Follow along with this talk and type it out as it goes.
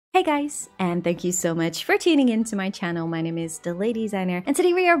Hey guys, and thank you so much for tuning in to my channel. My name is DeLady Designer, and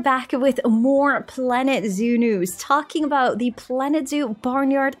today we are back with more Planet Zoo news, talking about the Planet Zoo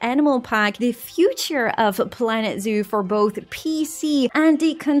Barnyard Animal Pack, the future of Planet Zoo for both PC and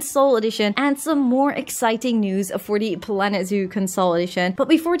the console edition, and some more exciting news for the Planet Zoo console edition. But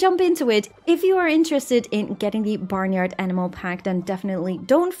before jumping into it, if you are interested in getting the Barnyard Animal Pack, then definitely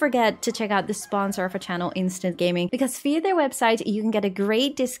don't forget to check out the sponsor of our channel, Instant Gaming, because via their website you can get a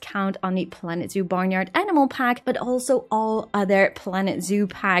great discount on the Planet Zoo Barnyard Animal Pack, but also all other Planet Zoo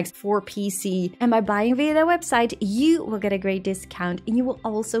packs for PC. And by buying via their website, you will get a great discount and you will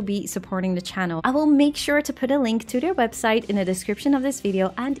also be supporting the channel. I will make sure to put a link to their website in the description of this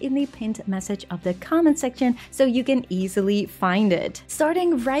video and in the pinned message of the comment section so you can easily find it.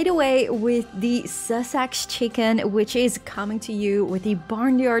 Starting right away with the Sussex chicken, which is coming to you with the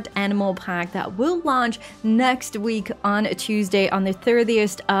Barnyard Animal Pack that will launch next week on Tuesday, on the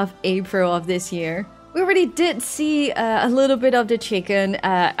 30th of April of this year. We already did see a little bit of the chicken.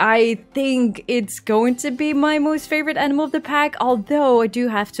 I think it's going to be my most favorite animal of the pack, although I do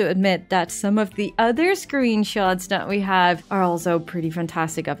have to admit that some of the other screenshots that we have are also pretty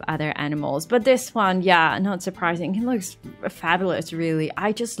fantastic of other animals. But this one, yeah, not surprising. It looks fabulous, really.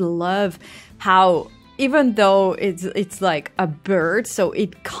 I just love how, even though it's like a bird, so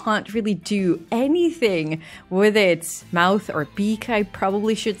it can't really do anything with its mouth or beak, I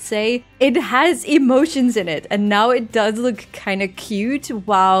probably should say, it has emotions in it, and now it does look kind of cute.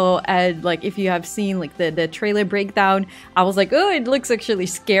 While like if you have seen like the trailer breakdown, I was like, oh, it looks actually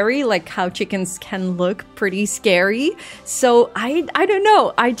scary, like how chickens can look pretty scary. So I don't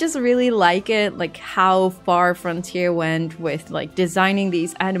know, I just really like it, like how far Frontier went with like designing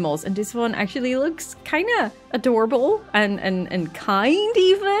these animals, and this one actually looks kind of adorable and kind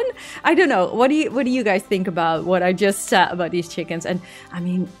even. I don't know, what do you guys think about what I just said about these chickens? And I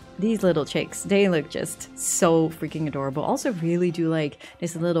mean, these little chicks, they look just so freaking adorable. Also really do like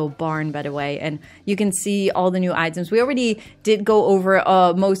this little barn, by the way, and you can see all the new items. We already did go over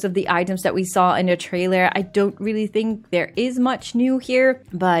most of the items that we saw in the trailer. I don't really think there is much new here,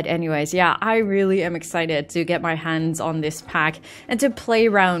 but anyways, yeah, I really am excited to get my hands on this pack and to play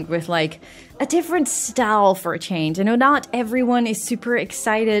around with like a different style for a change. I know not everyone is super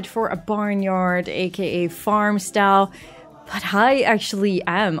excited for a barnyard, aka farm style, but I actually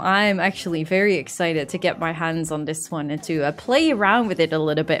am. I'm actually very excited to get my hands on this one and to play around with it a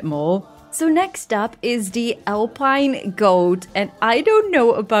little bit more. So next up is the Alpine Goat, and I don't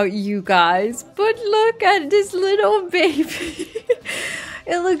know about you guys, but look at this little baby.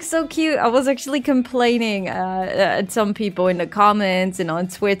 It looks so cute. I was actually complaining at some people in the comments and on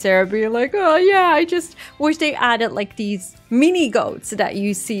Twitter, being like, oh yeah, I just wish they added like these mini goats that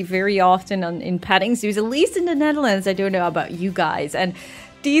you see very often in petting zoos, at least in the Netherlands. I don't know about you guys. And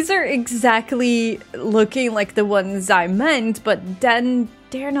these are exactly looking like the ones I meant, but then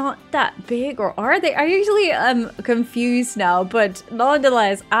they're not that big, or are they? I usually am confused now, but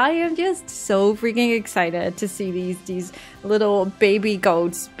nonetheless, I am just so freaking excited to see these little baby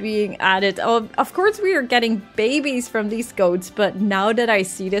goats being added. Oh, of course we are getting babies from these goats, but now that I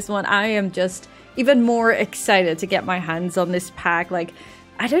see this one, I am just even more excited to get my hands on this pack. Like,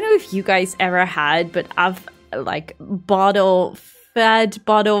 I don't know if you guys ever had, but I've like bottle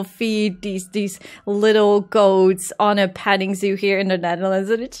feed these little goats on a petting zoo here in the Netherlands,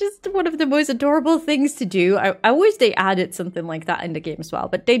 and it's just one of the most adorable things to do. I wish they added something like that in the game as well,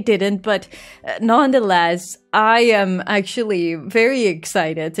 but they didn't. But nonetheless, I am actually very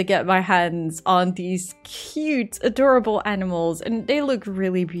excited to get my hands on these cute, adorable animals, and they look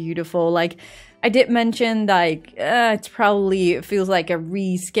really beautiful. Like, I did mention, like, it probably feels like a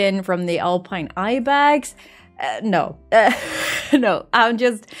reskin from the Alpine Ibex. No, no,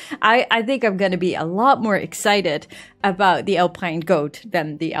 I think I'm gonna be a lot more excited about the Alpine Goat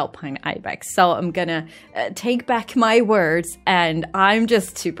than the Alpine Ibex. So I'm gonna take back my words, and I'm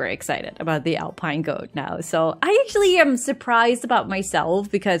just super excited about the Alpine Goat now. So I actually am surprised about myself,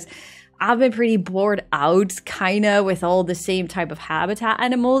 because I've been pretty bored out kinda with all the same type of habitat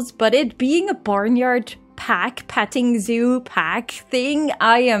animals, but it being a barnyard pack, petting zoo pack thing,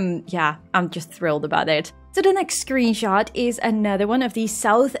 I'm just thrilled about it. So the next screenshot is another one of the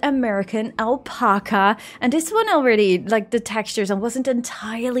South American alpaca, and this one already, like the textures, I wasn't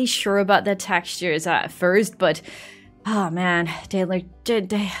entirely sure about the textures at first, but oh man,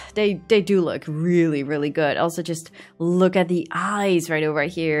 they do look really, really good. Also, just look at the eyes right over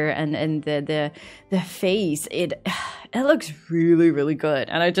here, and the face. It looks really, really good,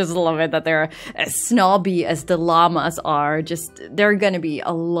 and I just love it that they're as snobby as the llamas are. Just, they're gonna be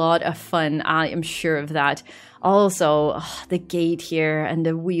a lot of fun, I am sure of that. Also, the gate here and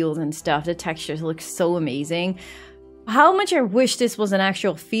the wheels and stuff, the textures look so amazing. How much I wish this was an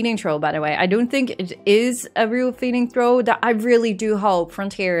actual feeding throw, by the way. I don't think it is a real feeding throw. That I really do hope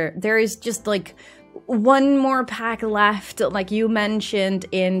Frontier, there is just like one more pack left, like you mentioned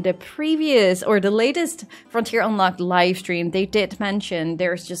in the previous or the latest Frontier Unlocked live stream. They did mention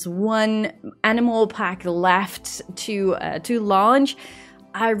there's just one animal pack left to launch.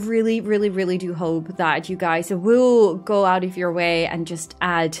 I really, really, really do hope that you guys will go out of your way and just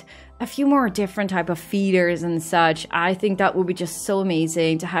add a few more different type of feeders and such. I think that would be just so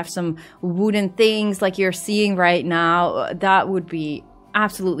amazing to have some wooden things like you're seeing right now. That would be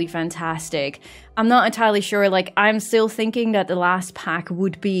absolutely fantastic. I'm not entirely sure, like I'm still thinking that the last pack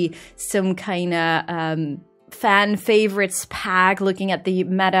would be some kind of fan favorites pack, looking at the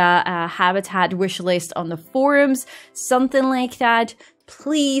meta habitat wish list on the forums, something like that.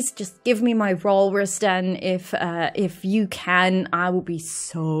 Please just give me my walrus then if you can. I will be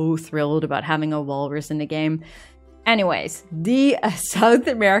so thrilled about having a walrus in the game. Anyways, the South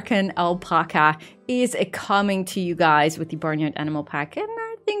American alpaca is coming to you guys with the Barnyard Animal Pack, and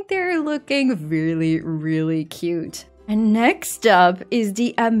I think they're looking really, really cute. And next up is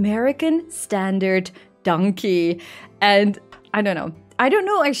the American Standard Donkey. And I don't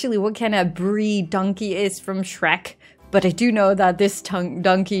know actually what kind of breed donkey is from Shrek, but I do know that this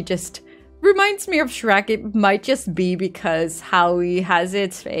donkey just reminds me of Shrek. It might just be because how he has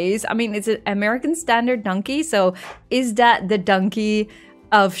its face. I mean, it's an American Standard Donkey, so is that the donkey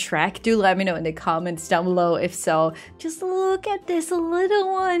of Shrek? Do let me know in the comments down below if so. Just look at this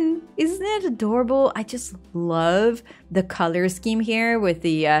little one. Isn't it adorable? I just love the color scheme here with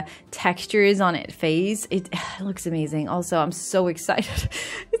the textures on its face. It looks amazing. Also, I'm so excited.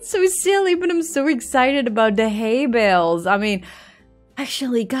 It's so silly, but I'm so excited about the hay bales. I mean,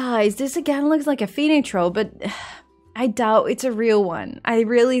 actually, guys, this again looks like a feeding trough, but I doubt it's a real one. I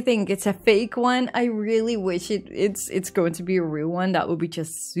really think it's a fake one. I really wish it's going to be a real one. That would be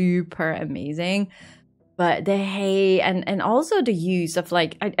just super amazing. But the hay and also the use of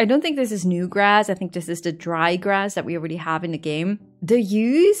like, I don't think this is new grass. I think this is the dry grass that we already have in the game. The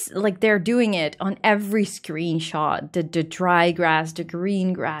use, like they're doing it on every screenshot. The dry grass, the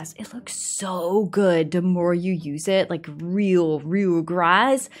green grass, it looks so good the more you use it, like real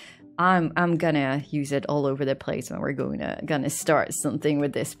grass. I'm gonna use it all over the place when we're gonna start something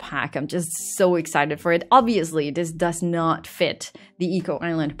with this pack. I'm just so excited for it. Obviously, this does not fit the Eco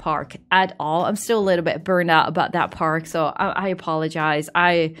Island Park at all. I'm still a little bit burned out about that park, so I apologize.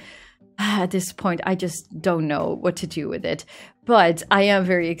 At this point, I just don't know what to do with it. But I am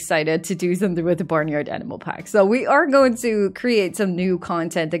very excited to do something with the Barnyard Animal Pack. So we are going to create some new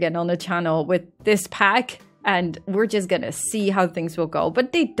content again on the channel with this pack. And we're just gonna see how things will go.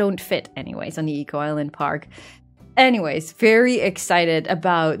 But they don't fit anyways on the Eco Island Park. Anyways, very excited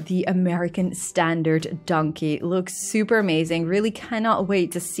about the American Standard Donkey. Looks super amazing. Really cannot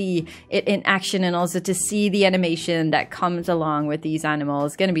wait to see it in action and also to see the animation that comes along with these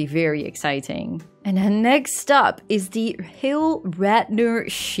animals. Gonna be very exciting. And then next up is the Hill Ratner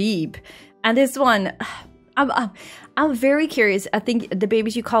Sheep. And this one, I'm very curious. I think the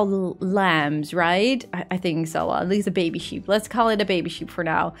babies you call lambs, right? I think so. At least a baby sheep. Let's call it a baby sheep for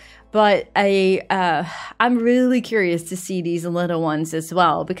now. But I'm really curious to see these little ones as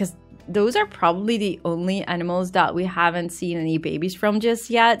well, because those are probably the only animals that we haven't seen any babies from just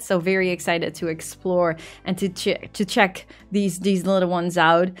yet. So very excited to explore and to check these little ones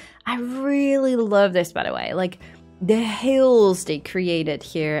out. I really love this, by the way. Like, the hills they created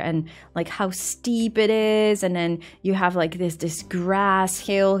here and like how steep it is, and then you have like this grass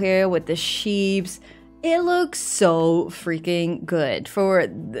hill here with the sheeps. It looks so freaking good. For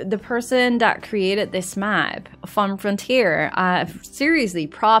the person that created this map from Frontier, seriously,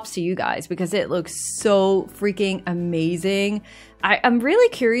 props to you guys, because it looks so freaking amazing. I'm really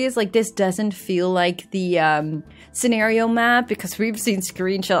curious, like this doesn't feel like the scenario map, because we've seen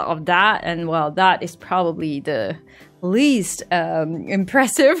screenshot of that, and well, that is probably the least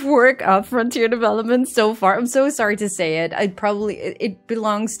impressive work of Frontier development so far. I'm so sorry to say it. It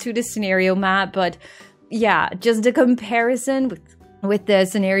belongs to the scenario map, but yeah, just the comparison with the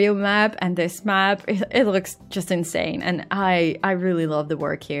scenario map and this map, it looks just insane, and I really love the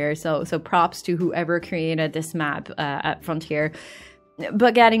work here. So props to whoever created this map at Frontier.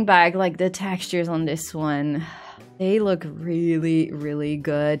 But getting back, like the textures on this one, they look really, really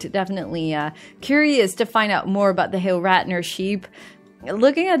good. Definitely curious to find out more about the Hill Ratner sheep.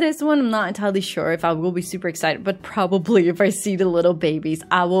 looking at this one, I'm not entirely sure if I will be super excited, but probably if I see the little babies,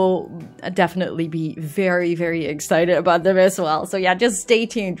 I will definitely be very, very excited about them as well. So yeah, just stay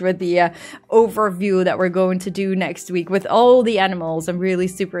tuned with the overview that we're going to do next week with all the animals. I'm really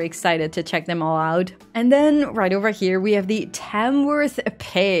super excited to check them all out. And then right over here, we have the Tamworth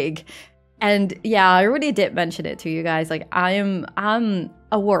pig. And yeah, I already did mention it to you guys. Like I'm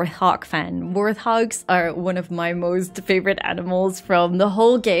a warthog fan. Warthogs are one of my most favorite animals from the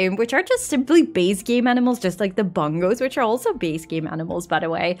whole game, which are just simply base game animals, just like the bongos, which are also base game animals, by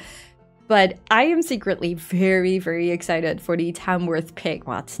the way. But I am secretly very, very excited for the Tamworth pig.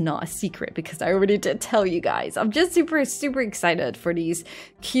 Well, it's not a secret because I already did tell you guys. I'm just super, super excited for these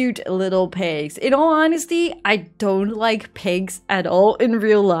cute little pigs. In all honesty, I don't like pigs at all in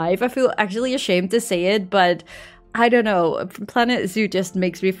real life. I feel actually ashamed to say it, but I don't know. Planet Zoo just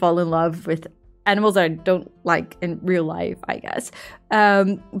makes me fall in love with animals I don't like in real life, I guess.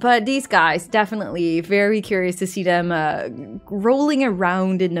 But these guys, definitely very curious to see them rolling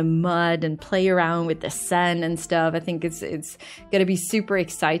around in the mud and play around with the sand and stuff. I think it's gonna be super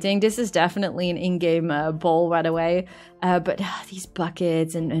exciting. This is definitely an in-game bowl, by the way. But these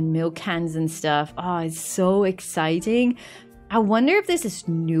buckets and milk cans and stuff, oh, it's so exciting. I wonder if this is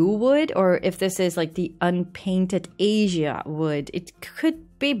new wood or if this is like the unpainted Asia wood. It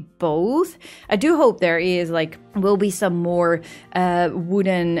could be both. I do hope there is will be some more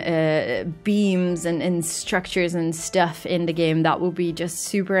wooden beams and structures and stuff in the game. That would be just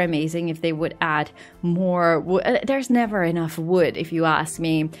super amazing if they would add more wood. There's never enough wood, if you ask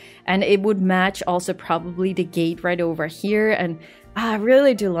me. And it would match also probably the gate right over here. And I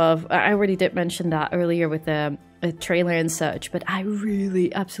really do love, I already did mention that earlier with the a trailer and such, but I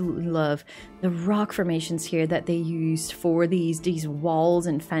really absolutely love the rock formations here that they used for these walls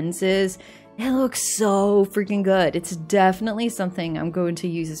and fences. It looks so freaking good. It's definitely something I'm going to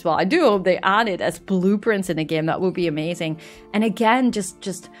use as well. I do hope they add it as blueprints in the game. That would be amazing. And again,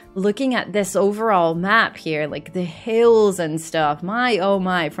 just looking at this overall map here, like the hills and stuff. My, oh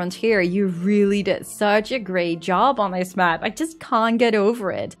my, Frontier, you really did such a great job on this map. I just can't get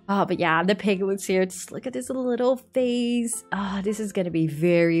over it. Oh, but yeah, the piglets here. Just look at this little face. Oh, this is going to be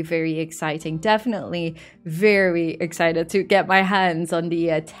very, very exciting. Definitely very excited to get my hands on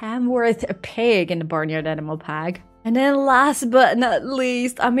the Tamworth pig in the Barnyard Animal Pack. And then last but not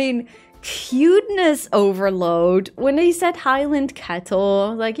least, I mean, cuteness overload. When they said Highland Kettle, I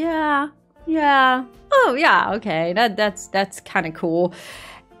was like, yeah. Oh yeah, okay, that's kind of cool.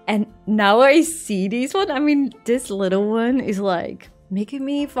 And now I see these one. I mean, this little one is like making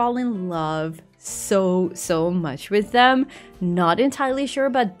me fall in love so much with them. Not entirely sure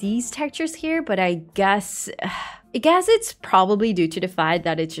about these textures here, but I guess it's probably due to the fact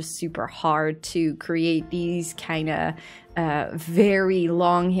that it's just super hard to create these kind of very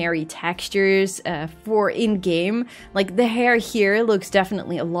long hairy textures for in-game. Like the hair here looks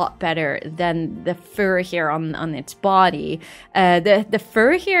definitely a lot better than the fur here on its body. The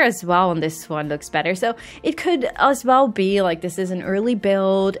fur here as well on this one looks better, so it could as well be like this is an early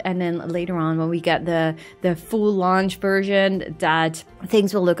build, and then later on when we get the full launch version, that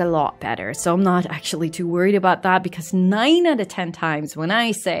things will look a lot better. So I'm not actually too worried about that, because 9 out of 10 times when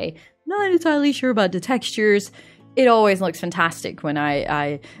I say not entirely sure about the textures, it always looks fantastic when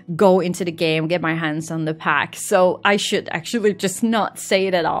I go into the game, get my hands on the pack. So I should actually just not say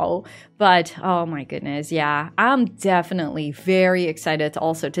it at all. But oh my goodness, yeah, I'm definitely very excited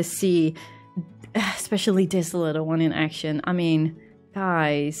also to see, especially this little one in action. I mean,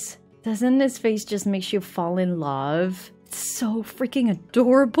 guys, doesn't this face just make you fall in love? It's so freaking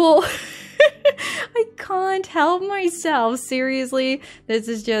adorable. I can't help myself. Seriously, this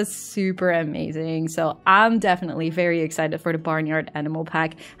is just super amazing. So I'm definitely very excited for the Barnyard Animal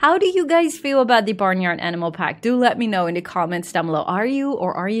Pack. How do you guys feel about the Barnyard Animal Pack? Do let me know in the comments down below. Are you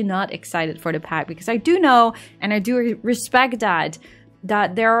or are you not excited for the pack? Because I do know, and I do respect that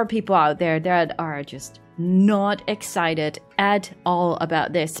there are people out there that are just not excited at all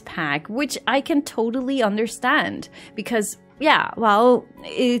about this pack, which I can totally understand, because yeah, well,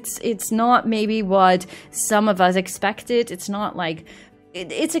 it's not maybe what some of us expected. It's not like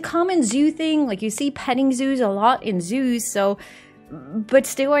it's a common zoo thing. Like you see petting zoos a lot in zoos, so but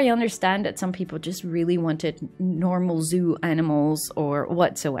still I understand that some people just really wanted normal zoo animals or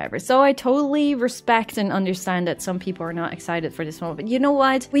whatsoever. So I totally respect and understand that some people are not excited for this one. But you know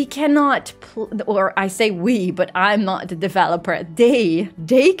what? We cannot, or I say we, but I'm not the developer. They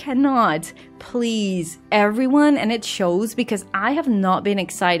cannot please everyone, and it shows, because I have not been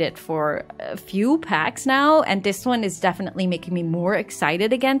excited for a few packs now, and this one is definitely making me more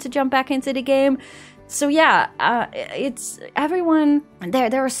excited again to jump back into the game. So yeah, it's everyone,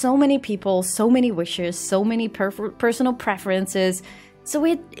 there are so many people, so many wishes, so many personal preferences. So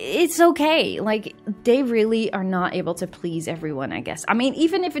it's okay. Like, they really are not able to please everyone, I guess. I mean,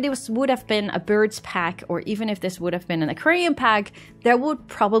 even if this would have been a birds pack, or even if this would have been an aquarium pack, there would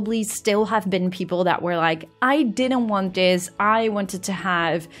probably still have been people that were like, I didn't want this. I wanted to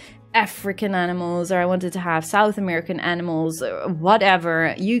have African animals, or I wanted to have South American animals, or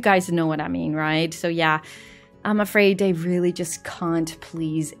whatever. You guys know what I mean, right? So yeah, I'm afraid they really just can't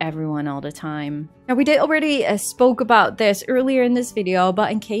please everyone all the time. Now, we did already spoke about this earlier in this video,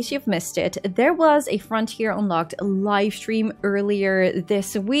 but in case you've missed it, there was a Frontier Unlocked live stream earlier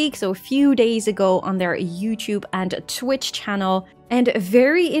this week, so a few days ago, on their YouTube and Twitch channel. And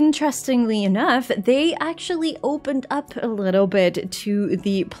very interestingly enough, they actually opened up a little bit to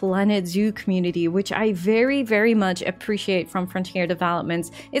the Planet Zoo community, which I very, very much appreciate from Frontier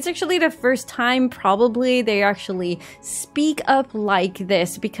Developments. It's actually the first time probably they actually speak up like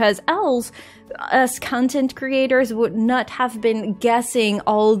this, because else, us content creators would not have been guessing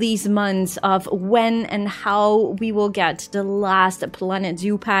all these months of when and how we will get the last Planet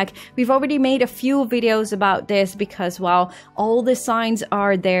Zoo pack. We've already made a few videos about this because, well, all the signs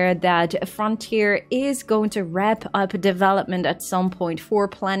are there that Frontier is going to wrap up development at some point for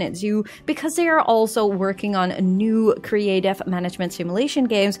Planet Zoo, because they are also working on new creative management simulation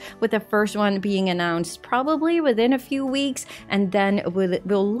games, with the first one being announced probably within a few weeks, and then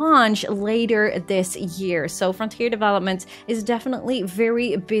will launch later this year. So Frontier Developments is definitely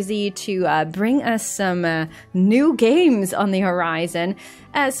very busy to bring us some new games on the horizon.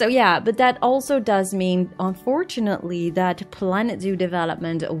 So yeah, but that also does mean, unfortunately, that Planet Zoo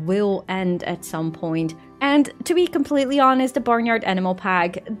development will end at some point. And to be completely honest, the Barnyard Animal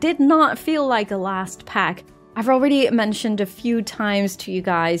Pack did not feel like a last pack. I've already mentioned a few times to you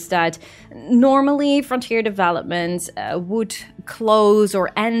guys that normally Frontier Developments would close or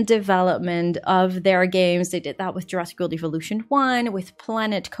end development of their games. They did that with Jurassic World Evolution 1, with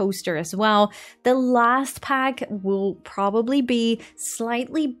Planet Coaster as well. The last pack will probably be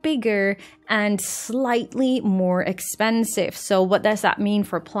slightly bigger and slightly more expensive. So what does that mean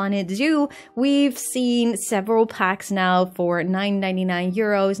for Planet Zoo? We've seen several packs now for €9.99,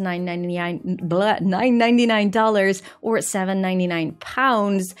 $9.99 or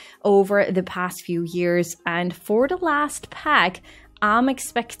 £7.99 over the past few years. And for the last pack, I'm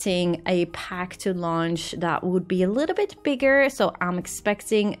expecting a pack to launch that would be a little bit bigger. So I'm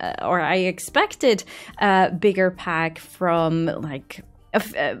expecting, or I expected a bigger pack from like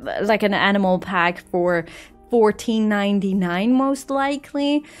an animal pack for $14.99 most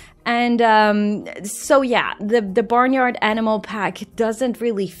likely. And so yeah, the Barnyard Animal Pack doesn't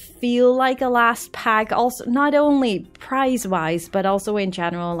really feel like a last pack. Also, not only price wise, but also in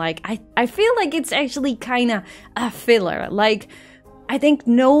general, like I feel like it's actually kind of a filler. Like, I think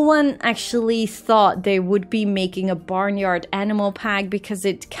no one actually thought they would be making a Barnyard Animal Pack, because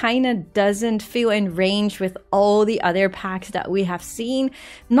it kind of doesn't feel in range with all the other packs that we have seen.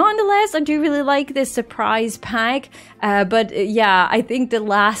 Nonetheless, I do really like this surprise pack, but yeah, I think the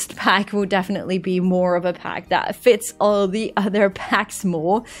last pack will definitely be more of a pack that fits all the other packs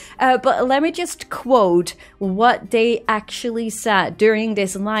more. But let me just quote what they actually said during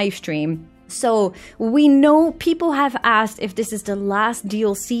this live stream. So, we know people have asked if this is the last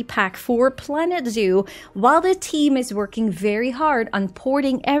DLC pack for Planet Zoo. While the team is working very hard on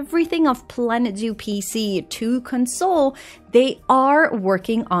porting everything of Planet Zoo PC to console, they are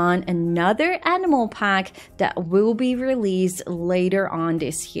working on another animal pack that will be released later on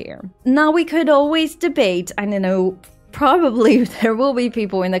this year. Now, we could always debate, I don't know, probably there will be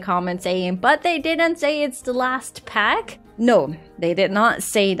people in the comments saying, but they didn't say it's the last pack. No, they did not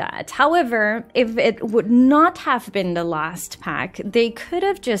say that. However, if it would not have been the last pack, they could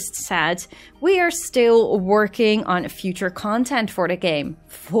have just said, we are still working on future content for the game,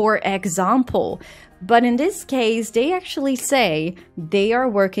 for example. But in this case, they actually say they are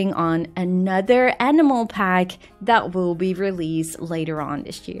working on another animal pack that will be released later on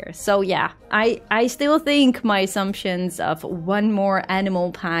this year. So yeah, I still think my assumptions of one more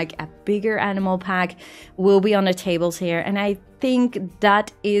animal pack, a bigger animal pack, will be on the tables here. And I think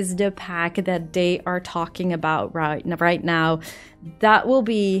that is the pack that they are talking about right now. That will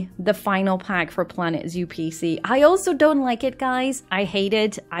be the final pack for Planet Zoo PC. I also don't like it, guys. I hate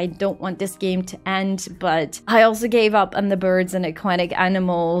it. I don't want this game to end, but I also gave up on the birds and aquatic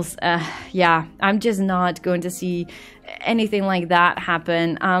animals. Yeah, I'm just not going to see anything like that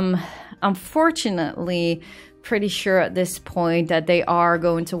happen. Unfortunately, pretty sure at this point that they are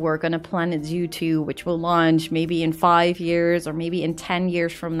going to work on a Planet Zoo 2, which will launch maybe in 5 years or maybe in 10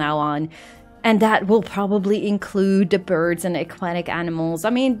 years from now on. And that will probably include the birds and aquatic animals. I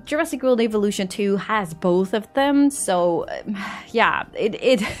mean, Jurassic World Evolution 2 has both of them, so yeah,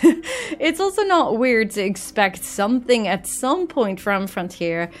 it's also not weird to expect something at some point from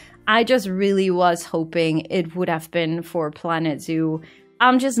Frontier. I just really was hoping it would have been for Planet Zoo.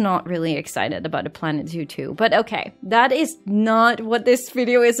 I'm just not really excited about the Planet Zoo 2. But okay, that is not what this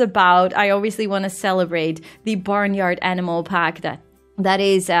video is about. I obviously want to celebrate the Barnyard Animal Pack that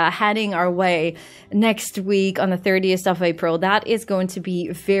is heading our way next week on the 30th of April. That is going to be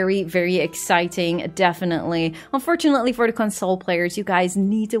very, very exciting, definitely. Unfortunately for the console players, you guys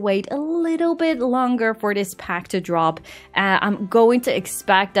need to wait a little bit longer for this pack to drop. I'm going to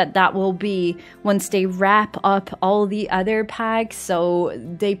expect that will be once they wrap up all the other packs. So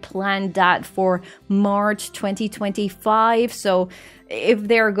they planned that for March 2025. So if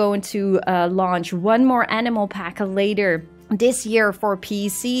they're going to launch one more animal pack later this year for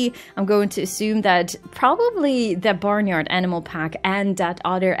PC, I'm going to assume that probably the Barnyard Animal Pack and that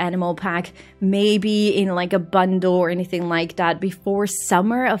other animal pack may be in like a bundle or anything like that before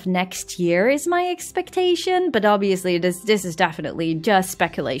summer of next year is my expectation. But obviously this is definitely just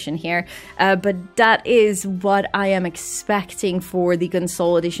speculation here. But that is what I am expecting for the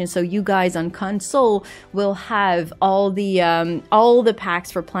console edition. So you guys on console will have all the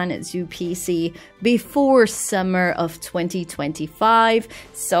packs for Planet Zoo PC before summer of 2025.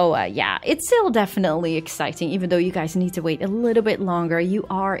 So yeah, it's still definitely exciting. Even though you guys need to wait a little bit longer, you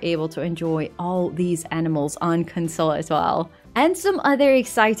are able to enjoy all these animals on console as well. And some other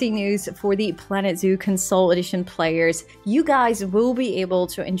exciting news for the Planet Zoo Console Edition players. You guys will be able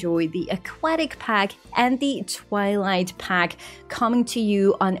to enjoy the Aquatic Pack and the Twilight Pack coming to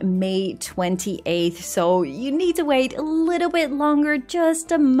you on May 28th. So you need to wait a little bit longer,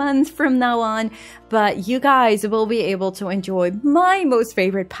 just a month from now on. But you guys will be able to enjoy my most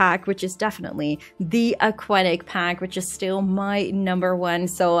favorite pack, which is definitely the Aquatic Pack, which is still my #1.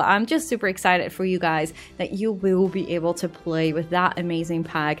 So I'm just super excited for you guys that you will be able to play with that amazing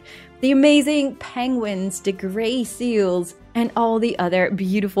pack. The amazing penguins, the gray seals, and all the other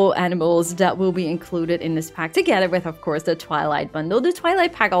beautiful animals that will be included in this pack, together with, of course, the Twilight bundle. The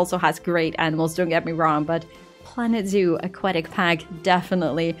Twilight pack also has great animals, don't get me wrong, but Planet Zoo Aquatic Pack,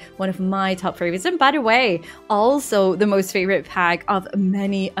 definitely one of my top favorites. And by the way, also the most favorite pack of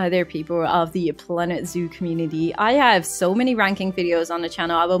many other people of the Planet Zoo community. I have so many ranking videos on the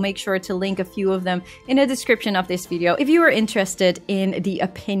channel. I will make sure to link a few of them in the description of this video if you are interested in the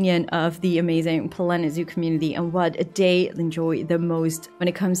opinion of the amazing Planet Zoo community and what they enjoy the most when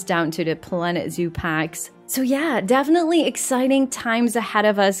it comes down to the Planet Zoo packs. So yeah, definitely exciting times ahead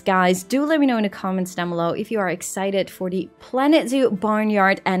of us, guys. Do let me know in the comments down below if you are excited for the Planet Zoo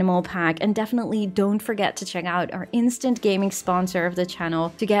Barnyard Animal Pack. And definitely don't forget to check out our instant gaming sponsor of the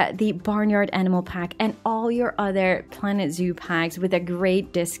channel to get the Barnyard Animal Pack and all your other Planet Zoo packs with a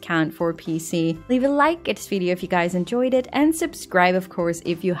great discount for PC. Leave a like at this video if you guys enjoyed it, and subscribe, of course,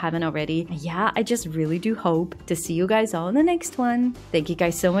 if you haven't already. And yeah, I just really do hope to see you guys all in the next one. Thank you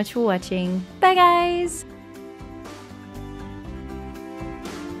guys so much for watching. Bye, guys!